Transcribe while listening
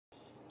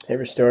Hey,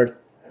 Restored.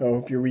 I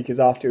hope your week is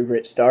off to a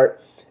great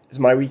start. As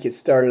my week has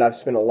started, I've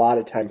spent a lot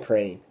of time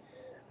praying.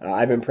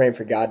 I've been praying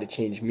for God to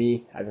change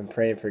me. I've been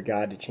praying for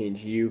God to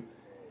change you.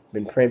 I've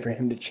been praying for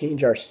Him to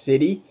change our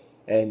city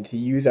and to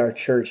use our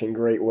church in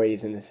great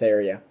ways in this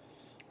area.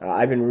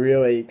 I've been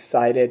really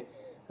excited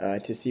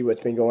to see what's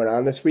been going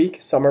on this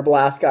week. Summer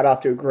Blast got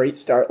off to a great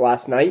start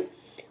last night.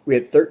 We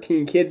had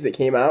 13 kids that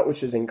came out,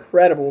 which was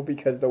incredible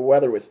because the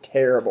weather was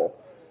terrible.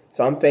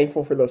 So I'm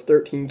thankful for those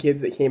 13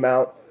 kids that came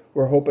out.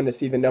 We're hoping to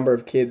see the number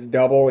of kids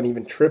double and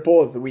even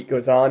triple as the week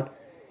goes on.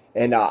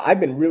 And I've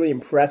been really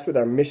impressed with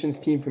our missions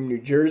team from New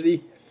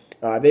Jersey.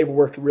 They've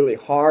worked really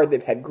hard.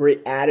 They've had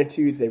great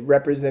attitudes. They've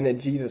represented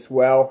Jesus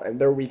well, and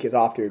their week is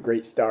off to a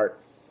great start.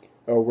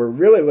 We're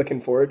really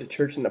looking forward to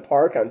Church in the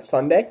Park on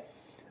Sunday.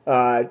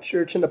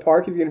 Church in the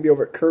Park is going to be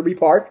over at Kirby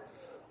Park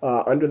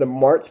under the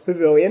Martz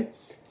Pavilion.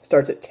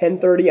 Starts at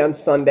 10:30 on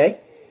Sunday.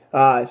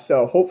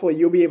 So hopefully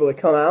you'll be able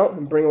to come out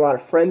and bring a lot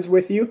of friends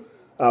with you.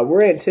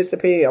 We're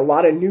anticipating a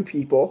lot of new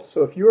people,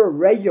 so if you're a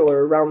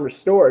regular around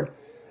Restored,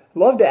 I'd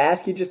love to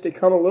ask you just to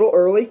come a little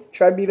early.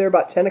 Try to be there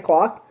about 10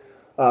 o'clock.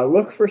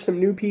 Look for some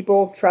new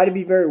people. Try to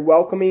be very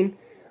welcoming.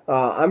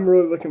 I'm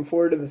really looking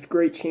forward to this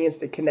great chance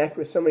to connect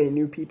with so many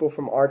new people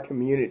from our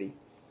community.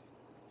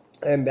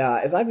 And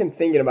as I've been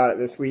thinking about it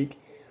this week,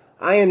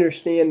 I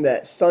understand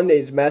that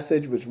Sunday's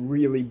message was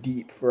really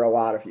deep for a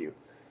lot of you.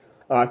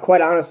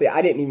 Quite honestly,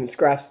 I didn't even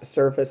scratch the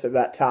surface of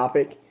that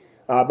topic.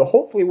 But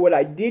hopefully what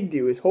I did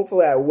do is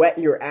hopefully I whet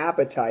your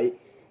appetite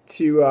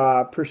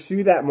to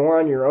pursue that more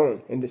on your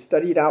own and to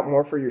study it out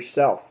more for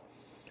yourself.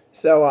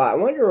 So I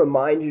wanted to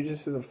remind you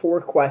just of the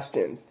 4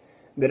 questions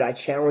that I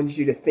challenge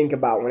you to think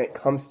about when it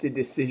comes to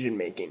decision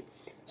making.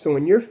 So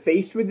when you're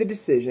faced with a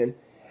decision,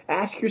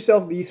 ask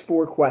yourself these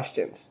 4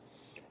 questions.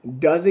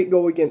 Does it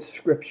go against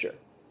Scripture?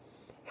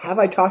 Have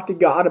I talked to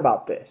God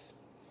about this?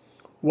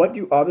 What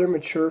do other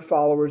mature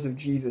followers of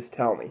Jesus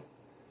tell me?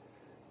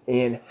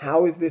 And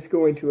how is this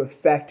going to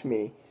affect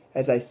me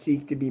as I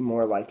seek to be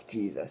more like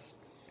Jesus?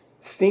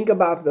 Think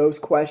about those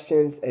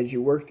questions as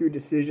you work through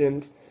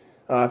decisions.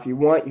 If you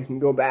want, you can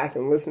go back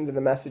and listen to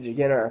the message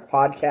again on our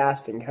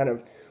podcast and kind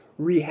of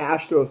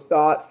rehash those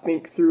thoughts,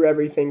 think through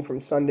everything from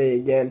Sunday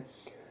again.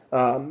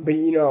 But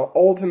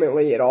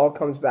ultimately it all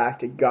comes back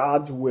to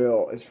God's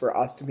will is for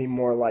us to be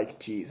more like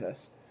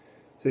Jesus.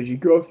 So as you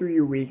go through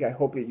your week, I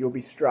hope that you'll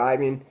be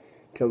striving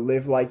to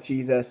live like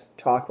Jesus,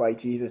 talk like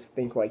Jesus,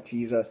 think like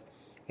Jesus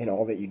in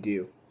all that you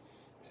do.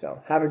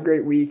 So have a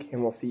great week,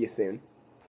 and we'll see you soon.